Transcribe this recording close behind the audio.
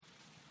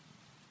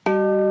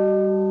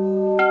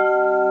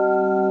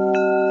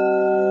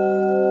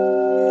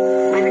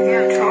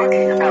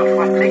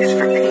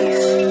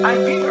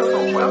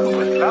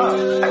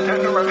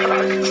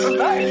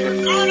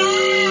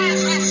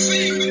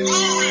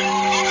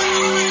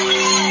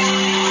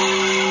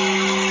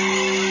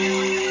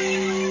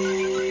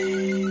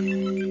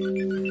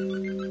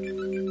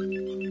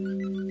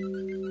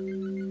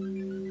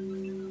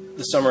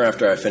summer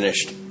after I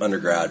finished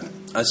undergrad,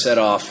 I set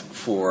off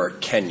for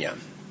Kenya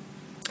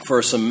for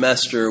a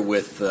semester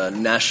with the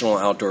National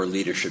Outdoor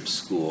Leadership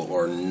School,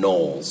 or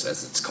NOLS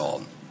as it's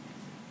called.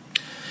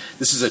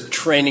 This is a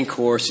training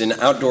course in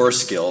outdoor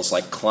skills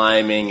like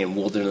climbing and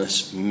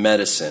wilderness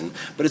medicine,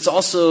 but it's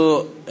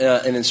also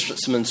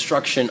some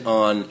instruction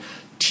on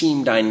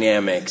team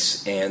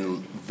dynamics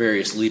and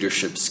various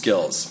leadership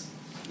skills.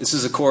 This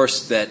is a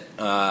course that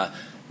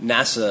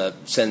NASA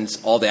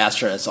sends all the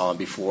astronauts on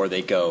before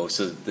they go,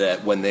 so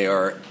that when they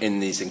are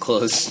in these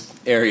enclosed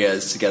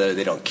areas together,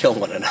 they don't kill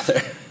one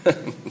another.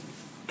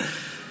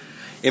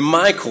 In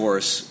my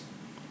course,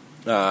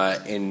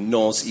 in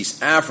Knowles,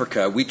 East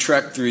Africa, we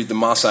trekked through the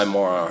Masai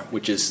Mara,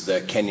 which is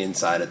the Kenyan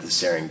side of the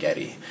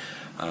Serengeti.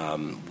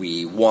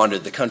 We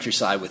wandered the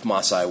countryside with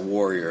Masai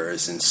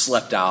warriors and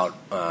slept out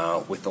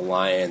with the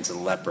lions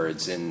and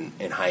leopards and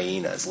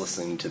hyenas,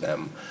 listening to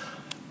them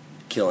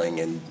killing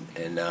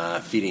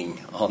and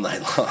feeding all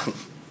night long.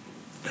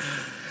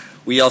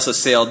 We also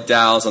sailed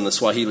dhows on the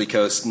Swahili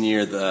coast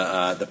near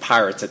the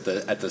pirates at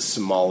the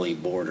Somali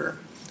border,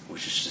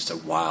 which is just a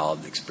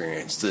wild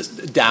experience.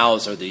 The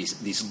dhows are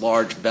these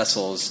large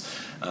vessels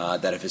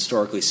that have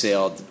historically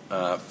sailed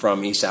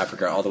from East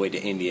Africa all the way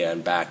to India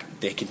and back.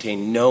 They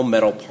contain no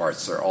metal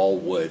parts. They're all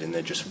wood, and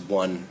they're just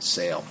one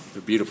sail.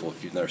 They're beautiful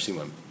if you've never seen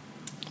one.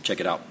 Check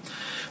it out.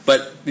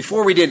 But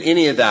before we did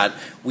any of that,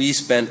 we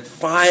spent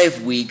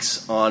 5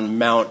 weeks on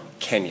Mount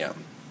Kenya.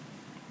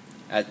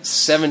 At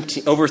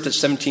over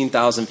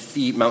 17,000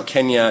 feet, Mount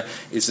Kenya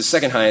is the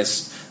second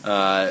highest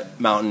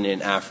mountain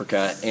in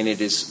Africa, and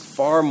it is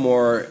far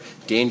more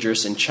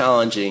dangerous and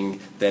challenging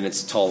than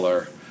its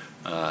taller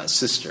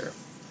sister.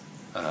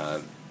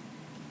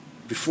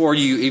 Before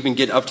you even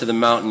get up to the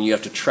mountain, you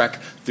have to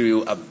trek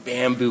through a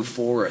bamboo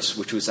forest,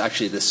 which was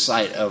actually the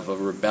site of a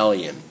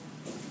rebellion.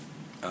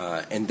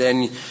 And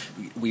then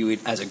we would,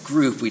 as a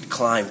group, we'd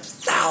climb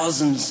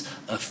thousands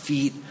of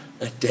feet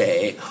a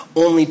day,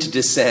 only to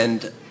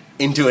descend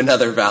into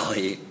another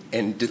valley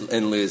and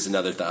lose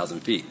another 1,000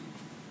 feet.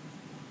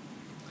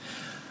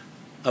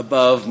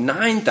 Above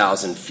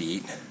 9,000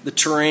 feet, the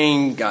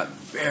terrain got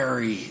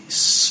very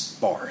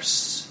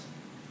sparse.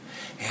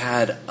 It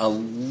had a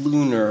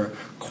lunar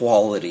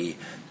quality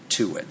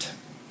to it.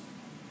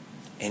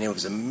 And it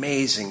was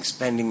amazing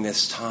spending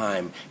this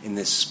time in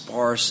this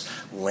sparse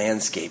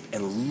landscape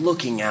and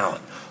looking out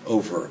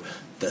over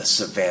the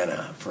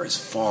savannah for as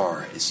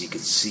far as you could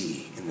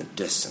see in the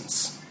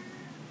distance.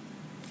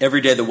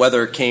 Every day the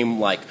weather came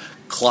like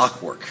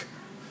clockwork.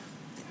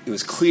 It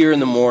was clear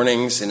in the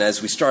mornings, and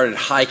as we started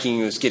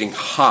hiking, it was getting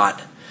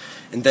hot.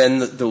 And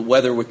then the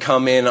weather would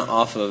come in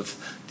off of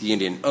the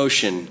Indian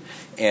Ocean,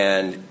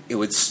 and it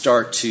would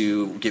start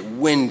to get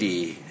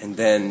windy, and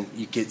then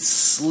you get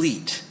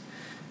sleet.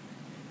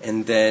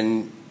 And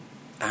then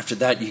after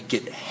that, you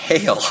get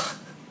hail.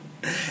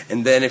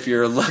 And then if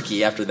you're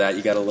lucky, after that,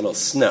 you got a little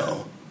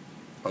snow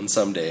on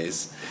some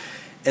days.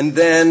 And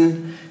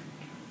then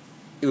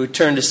it would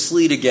turn to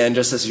sleet again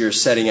just as you're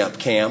setting up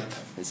camp.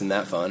 Isn't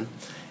that fun?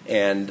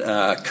 And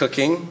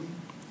cooking.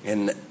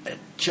 And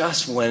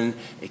just when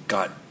it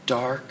got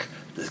dark,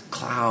 the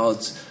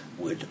clouds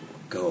would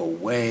go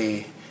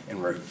away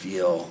and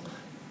reveal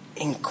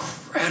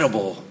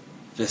incredible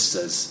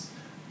vistas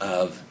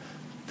of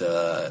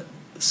the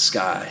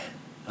sky,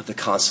 of the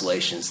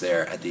constellations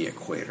there at the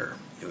equator.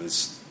 It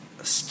was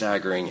a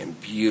staggering and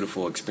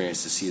beautiful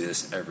experience to see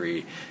this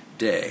every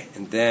day.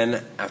 And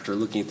then after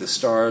looking at the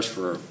stars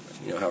for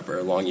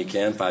however long you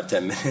can,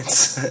 5-10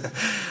 minutes,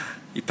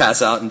 you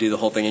pass out and do the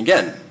whole thing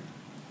again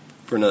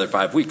for another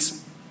 5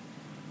 weeks.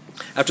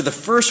 After the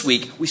first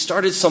week, we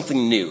started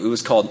something new. It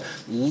was called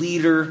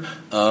Leader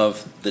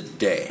of the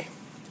Day.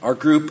 Our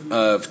group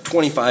of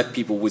 25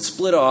 people would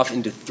split off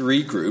into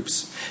 3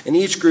 groups, and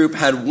each group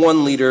had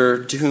one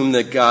leader to whom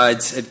the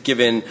guides had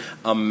given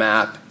a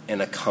map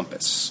and a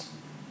compass.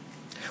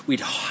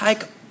 We'd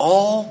hike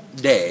all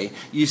day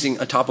using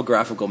a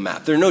topographical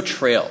map. There are no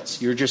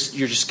trails. You're just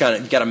you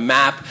got a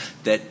map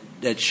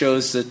that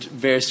shows the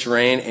various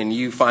terrain, and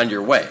you find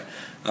your way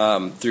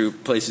through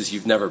places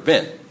you've never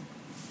been.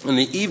 In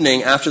the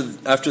evening,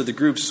 after the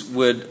groups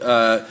would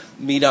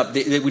meet up,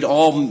 they would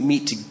all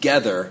meet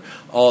together,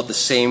 all at the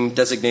same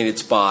designated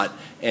spot,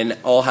 and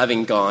all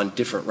having gone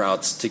different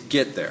routes to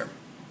get there.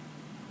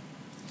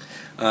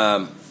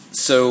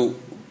 So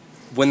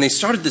when they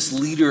started this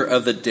leader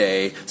of the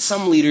day,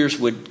 some leaders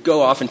would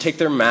go off and take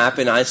their map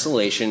in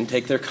isolation,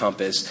 take their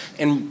compass,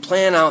 and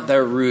plan out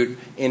their route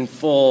in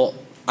full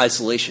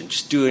isolation,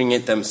 just doing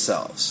it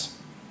themselves.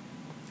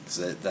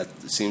 So that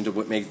seemed to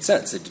make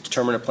sense. They'd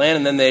determine a plan,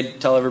 and then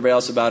they'd tell everybody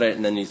else about it,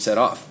 and then you'd set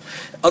off.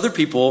 Other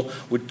people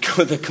would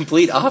go the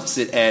complete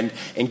opposite end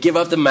and give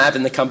up the map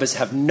and the compass,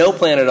 have no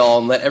plan at all,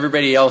 and let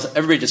everybody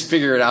just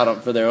figure it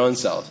out for their own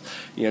selves.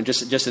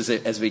 Just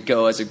as we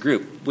go as a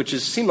group, which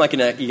seemed like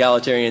an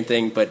egalitarian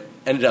thing, but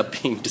ended up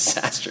being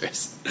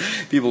disastrous.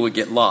 People would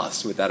get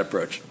lost with that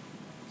approach.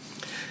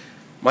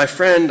 My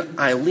friend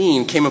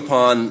Eileen came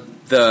upon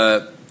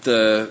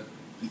the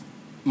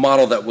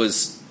model that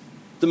was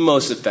the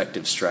most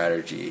effective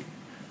strategy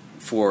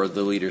for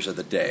the leaders of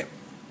the day.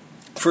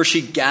 First,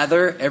 she'd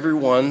gather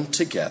everyone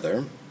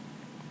together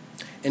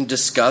and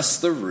discuss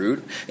the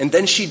route, and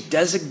then she'd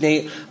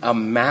designate a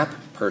map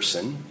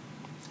person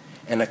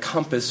and a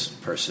compass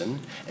person,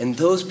 and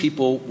those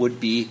people would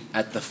be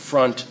at the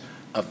front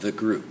of the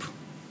group.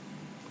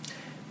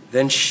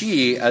 Then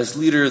she, as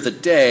leader of the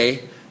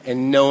day,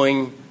 and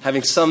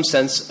having some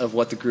sense of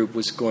what the group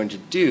was going to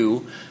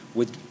do,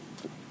 would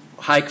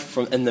hike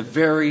from in the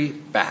very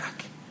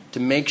back to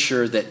make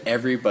sure that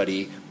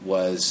everybody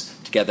was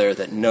together,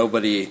 that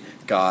nobody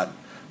got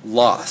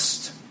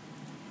lost.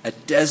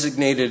 At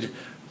designated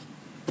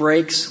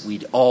breaks,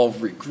 we'd all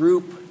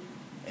regroup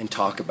and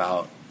talk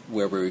about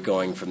where we were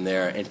going from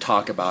there and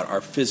talk about our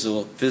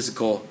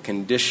physical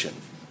condition.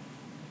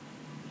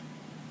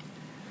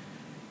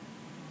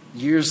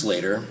 Years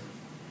later,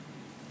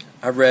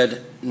 I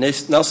read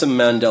Nelson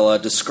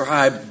Mandela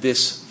describe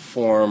this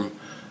form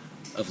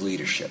of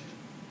leadership.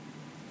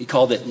 He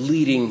called it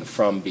leading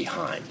from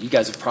behind. You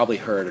guys have probably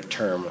heard a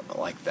term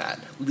like that,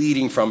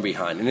 leading from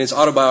behind. In his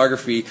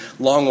autobiography,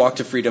 Long Walk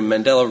to Freedom,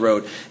 Mandela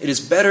wrote, "It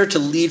is better to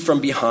lead from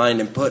behind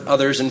and put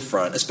others in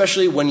front,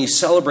 especially when you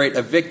celebrate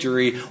a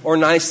victory or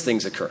nice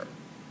things occur.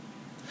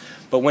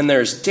 But when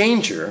there's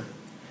danger,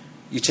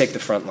 you take the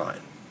front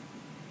line.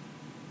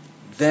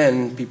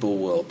 Then people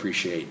will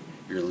appreciate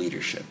your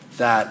leadership."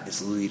 That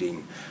is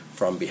leading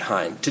from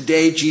behind.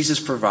 Today, Jesus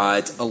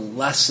provides a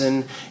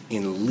lesson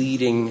in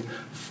leading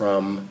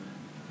from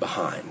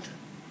behind.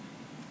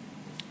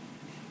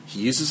 He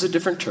uses a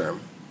different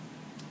term.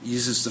 He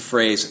uses the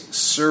phrase,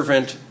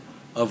 servant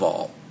of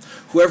all.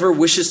 Whoever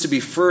wishes to be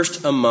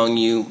first among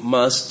you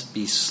must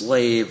be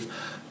slave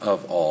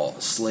of all,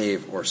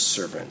 slave or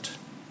servant.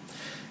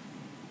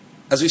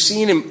 As we've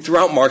seen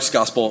throughout Mark's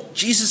gospel,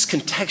 Jesus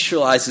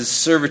contextualizes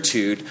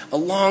servitude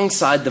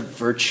alongside the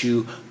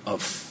virtue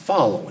of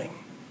following.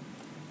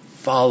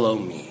 Follow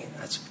me.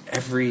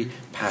 Every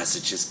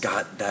passage has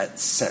got that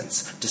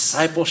sense.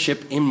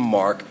 Discipleship in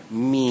Mark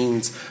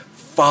means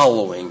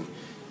following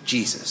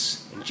Jesus.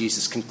 And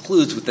Jesus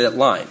concludes with that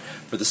line,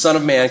 "For the Son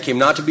of Man came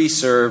not to be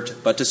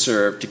served, but to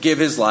serve, to give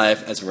his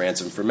life as a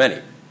ransom for many."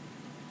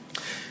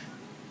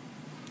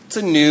 It's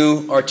a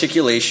new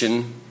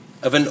articulation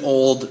of an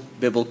old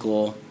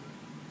biblical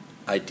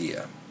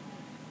idea.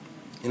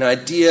 An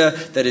idea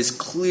that is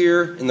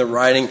clear in the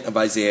writing of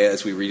Isaiah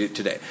as we read it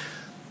today.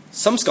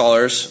 Some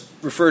scholars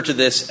refer to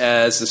this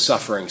as the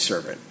suffering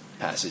servant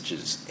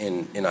passages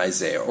in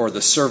Isaiah, or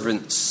the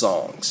servant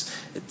songs.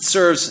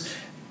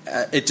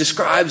 It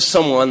describes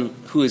someone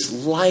who is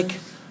like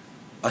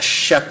a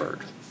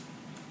shepherd.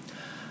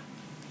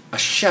 A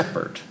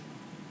shepherd.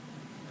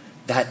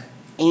 That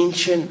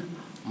ancient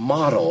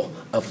model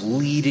of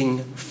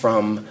leading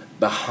from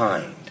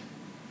behind,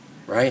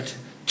 right?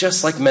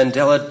 Just like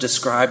Mandela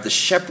described, the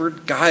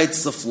shepherd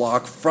guides the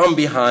flock from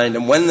behind,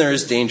 and when there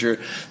is danger,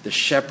 the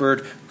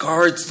shepherd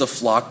guards the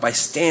flock by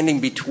standing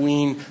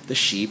between the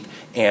sheep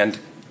and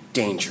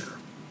danger.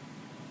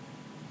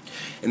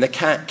 In the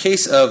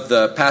case of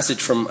the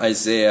passage from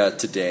Isaiah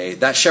today,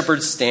 that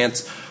shepherd's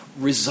stance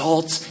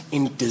results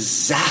in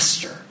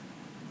disaster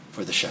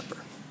for the shepherd.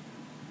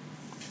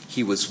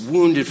 He was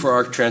wounded for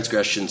our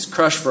transgressions,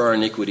 crushed for our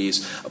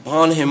iniquities.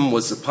 Upon him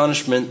was the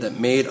punishment that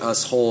made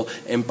us whole,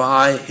 and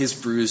by his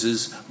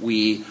bruises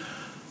we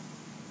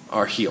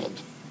are healed.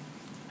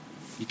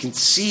 You can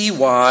see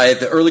why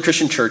the early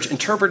Christian church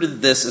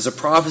interpreted this as a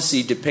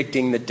prophecy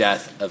depicting the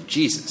death of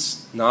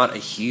Jesus, not a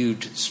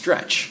huge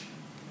stretch.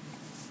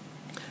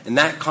 And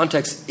that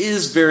context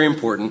is very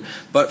important,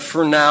 but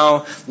for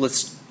now,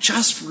 let's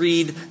just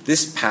read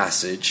this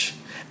passage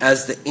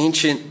as the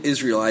ancient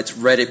Israelites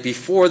read it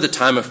before the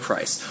time of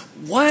Christ.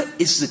 What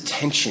is the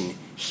tension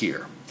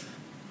here?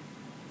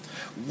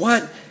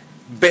 What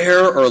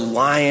bear or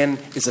lion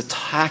is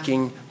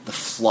attacking the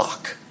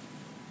flock?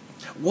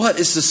 What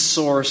is the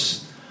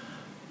source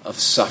of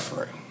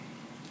suffering?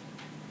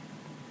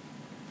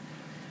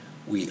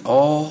 We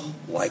all,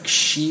 like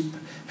sheep,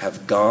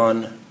 have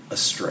gone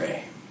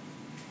astray.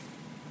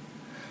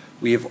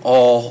 We have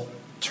all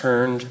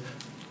turned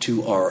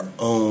to our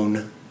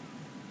own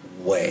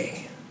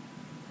way.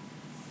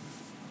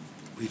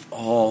 We've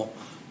all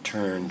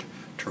turned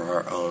to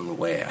our own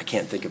way. I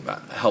can't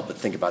help but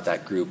think about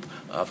that group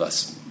of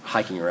us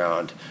hiking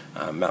around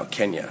Mount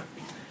Kenya.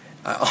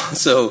 I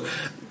also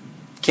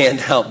can't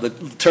help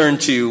but turn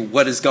to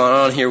what has gone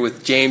on here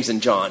with James and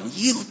John.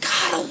 You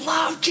gotta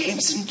love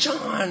James and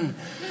John.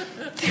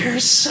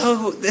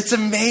 It's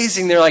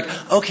amazing. They're like,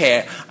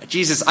 okay,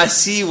 Jesus, I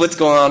see what's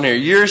going on here.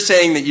 You're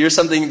saying that you're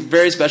something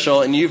very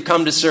special and you've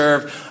come to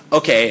serve.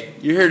 Okay,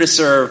 you're here to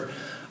serve.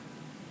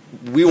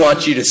 We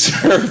want you to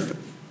serve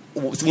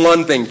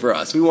one thing for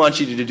us. We want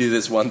you to do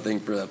this one thing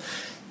for them.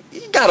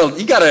 You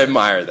gotta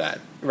admire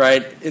that,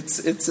 right?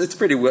 It's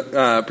pretty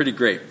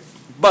great.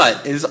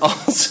 But it is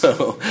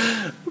also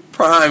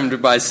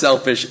primed by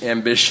selfish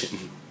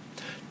ambition,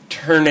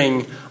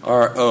 turning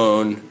our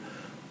own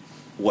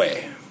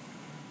way.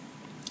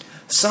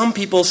 Some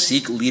people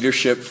seek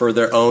leadership for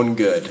their own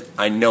good.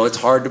 I know it's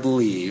hard to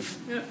believe.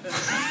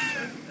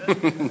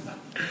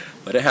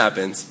 but it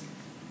happens.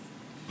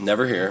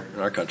 Never here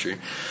in our country.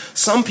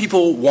 Some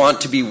people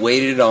want to be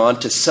waited on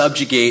to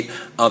subjugate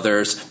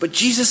others, but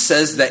Jesus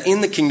says that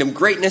in the kingdom,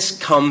 greatness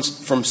comes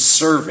from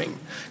serving.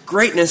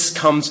 Greatness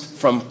comes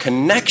from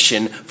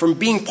connection, from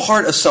being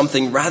part of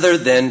something rather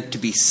than to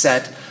be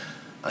set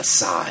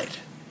aside.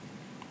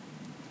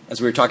 As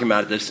we were talking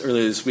about this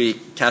earlier this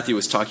week, Kathy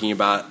was talking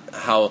about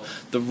how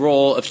the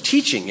role of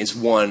teaching is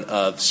one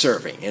of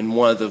serving, and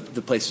one of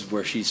the places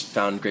where she's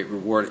found great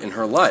reward in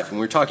her life. And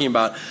we were talking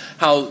about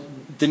how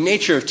the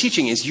nature of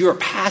teaching is you're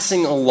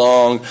passing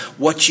along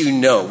what you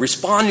know,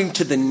 responding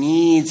to the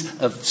needs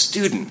of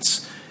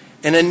students,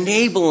 and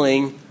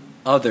enabling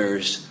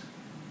others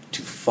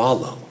to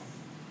follow,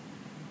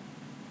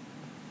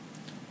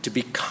 to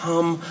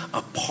become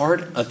a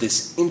part of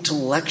this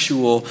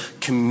intellectual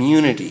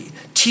community.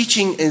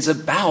 Teaching is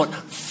about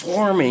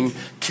forming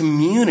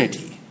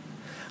community,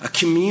 a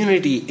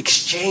community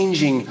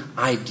exchanging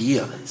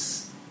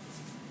ideas.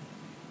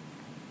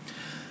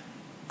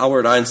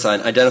 Albert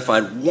Einstein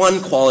identified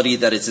one quality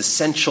that is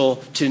essential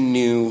to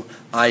new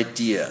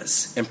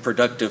ideas and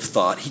productive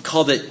thought. He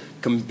called it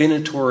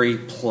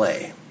combinatory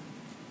play.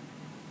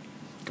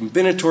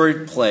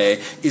 Combinatory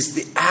play is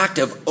the act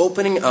of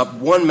opening up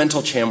one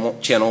mental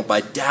channel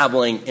by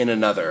dabbling in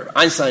another.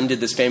 Einstein did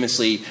this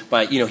famously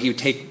by, he would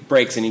take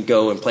breaks and he'd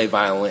go and play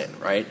violin,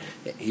 right?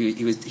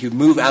 He would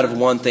move out of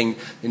one thing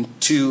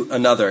into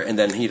another, and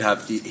then he'd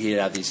have these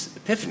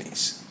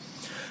epiphanies.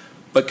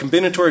 But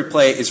combinatory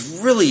play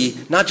is really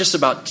not just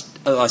about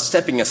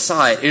stepping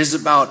aside. It is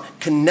about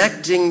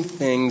connecting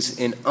things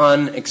in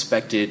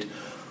unexpected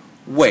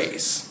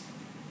ways.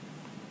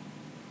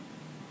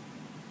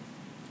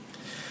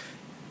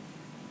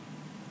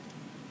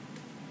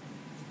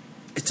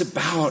 It's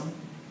about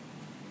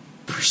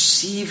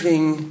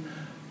perceiving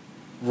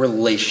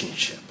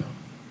relationship.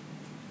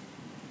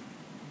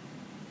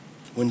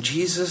 When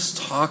Jesus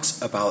talks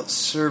about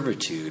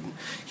servitude,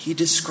 he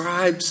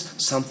describes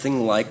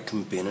something like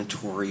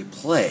combinatory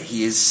play.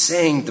 He is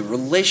saying the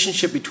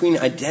relationship between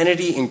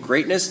identity and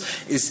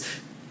greatness is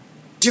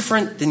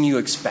different than you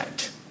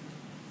expect.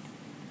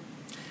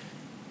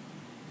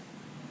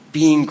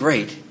 Being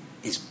great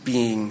is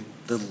being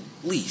the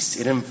least.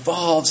 It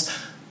involves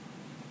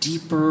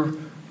deeper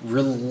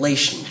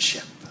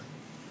relationship.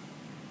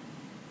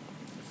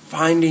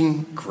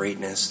 Finding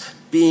greatness,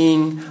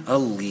 being a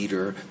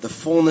leader, the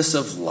fullness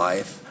of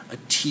life, a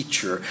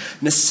teacher,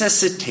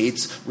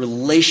 necessitates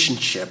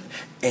relationship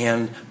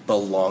and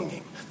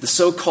belonging. The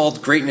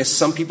so-called greatness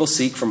some people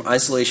seek from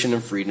isolation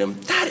and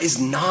freedom, that is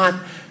not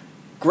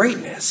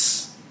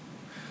greatness.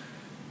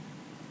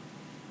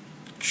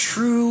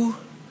 True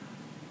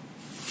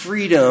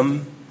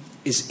freedom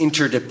is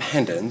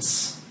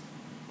interdependence.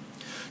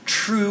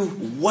 True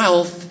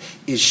wealth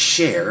is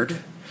shared.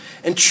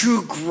 And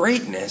true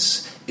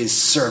greatness is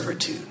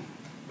servitude.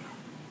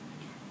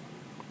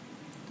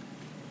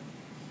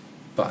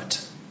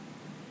 But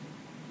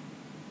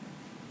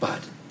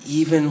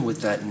even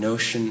with that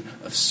notion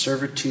of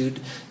servitude,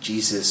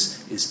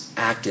 Jesus is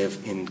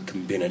active in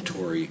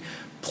combinatory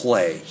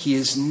play. He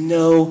is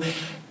no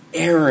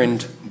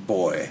errand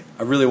boy.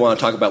 I really want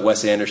to talk about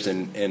Wes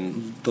Anderson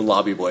and the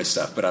Lobby Boy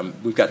stuff,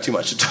 but we've got too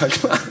much to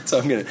talk about, so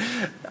I'm going to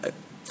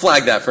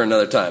flag that for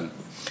another time.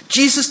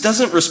 Jesus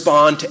doesn't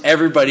respond to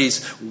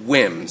everybody's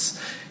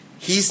whims.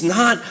 He's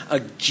not a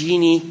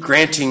genie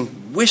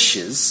granting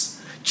wishes.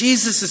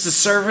 Jesus is a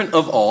servant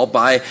of all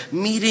by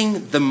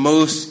meeting the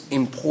most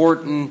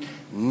important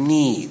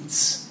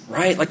needs,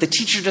 right? Like the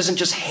teacher doesn't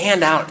just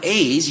hand out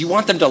A's. You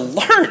want them to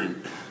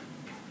learn.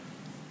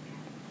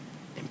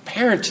 And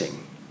parenting,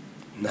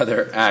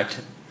 another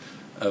act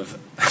of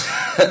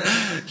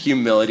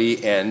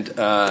humility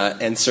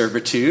and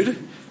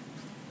servitude.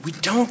 We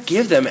don't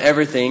give them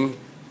everything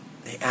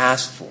they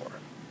ask for.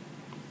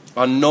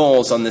 On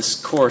Knowles, on this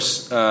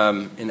course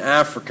in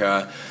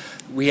Africa,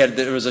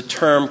 there was a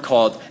term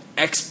called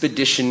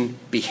expedition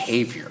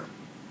behavior.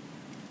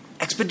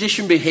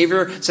 Expedition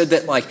behavior said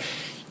that,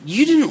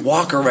 you didn't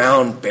walk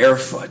around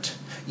barefoot.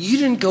 You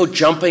didn't go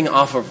jumping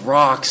off of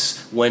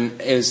rocks when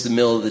it was the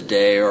middle of the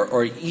day,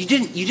 or you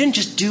didn't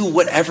just do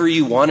whatever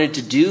you wanted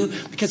to do,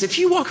 because if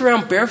you walk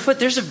around barefoot,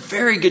 there's a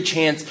very good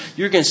chance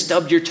you're going to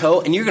stub your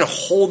toe and you're going to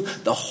hold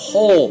the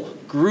whole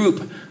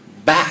group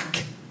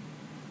back.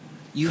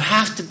 You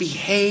have to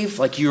behave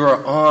like you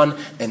are on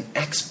an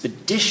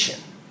expedition.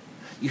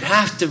 You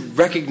have to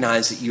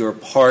recognize that you are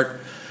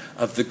part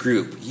of the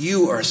group.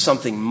 You are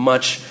something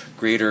much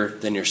greater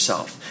than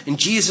yourself. And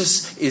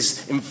Jesus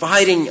is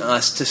inviting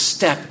us to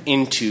step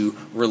into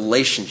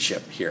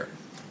relationship here.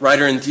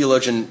 Writer and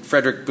theologian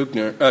Frederick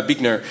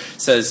Buechner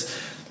says,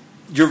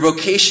 your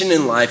vocation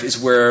in life is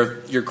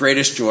where your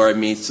greatest joy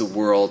meets the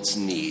world's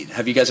need.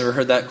 Have you guys ever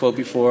heard that quote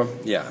before?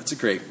 Yeah, it's a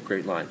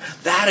great line.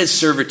 That is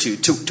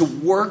servitude, to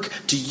work,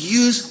 to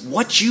use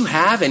what you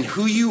have and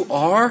who you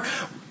are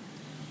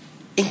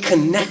in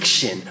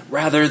connection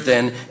rather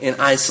than in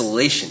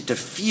isolation, to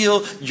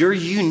feel your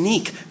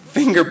unique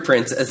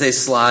fingerprints as they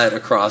slide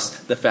across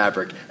the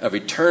fabric of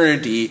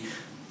eternity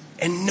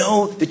and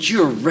know that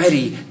you are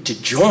ready to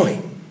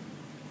join.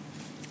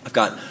 I've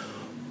got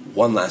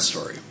one last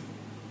story.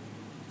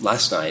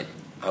 Last night,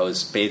 I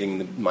was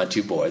bathing my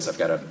two boys. I've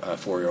got a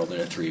 4-year-old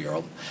and a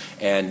 3-year-old.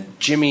 And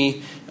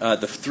Jimmy, the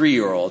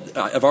 3-year-old,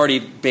 I've already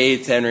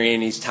bathed Henry,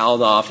 and he's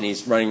toweled off, and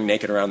he's running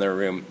naked around their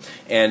room.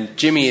 And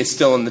Jimmy is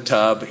still in the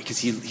tub because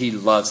he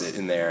loves it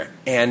in there.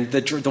 And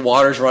the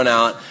water's run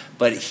out,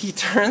 but he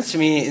turns to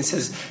me and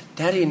says,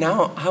 "Daddy,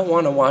 now I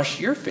want to wash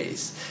your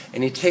face."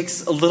 And he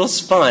takes a little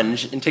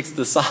sponge and takes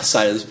the soft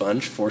side of the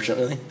sponge,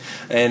 fortunately,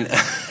 and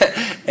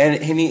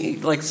and he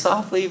like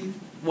softly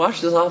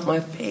washes off my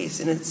face,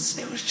 and it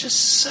was just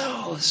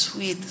so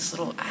sweet. This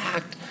little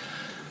act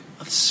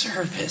of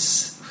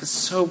service was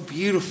so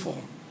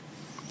beautiful.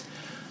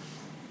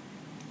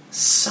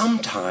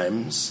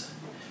 Sometimes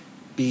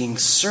being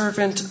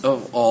servant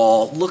of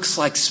all looks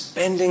like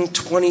spending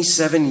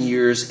 27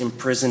 years in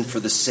prison for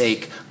the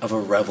sake of a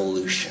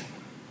revolution.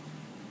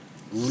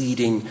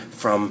 Leading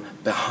from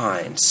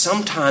behind.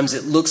 Sometimes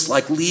it looks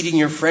like leading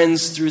your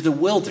friends through the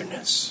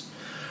wilderness,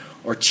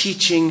 or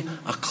teaching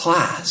a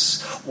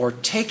class, or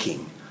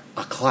taking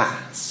a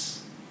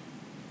class.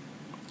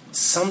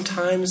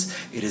 Sometimes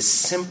it is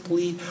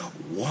simply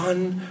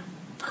one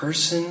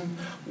person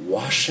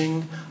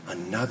washing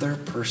another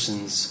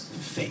person's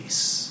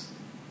face.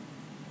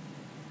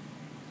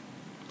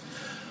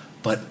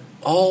 But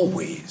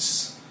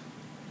always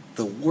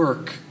the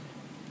work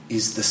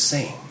is the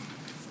same.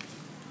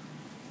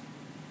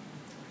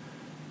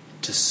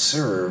 To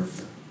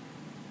serve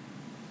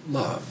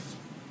love.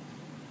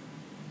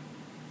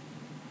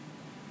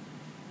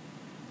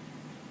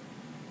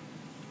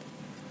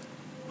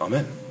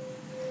 Amen.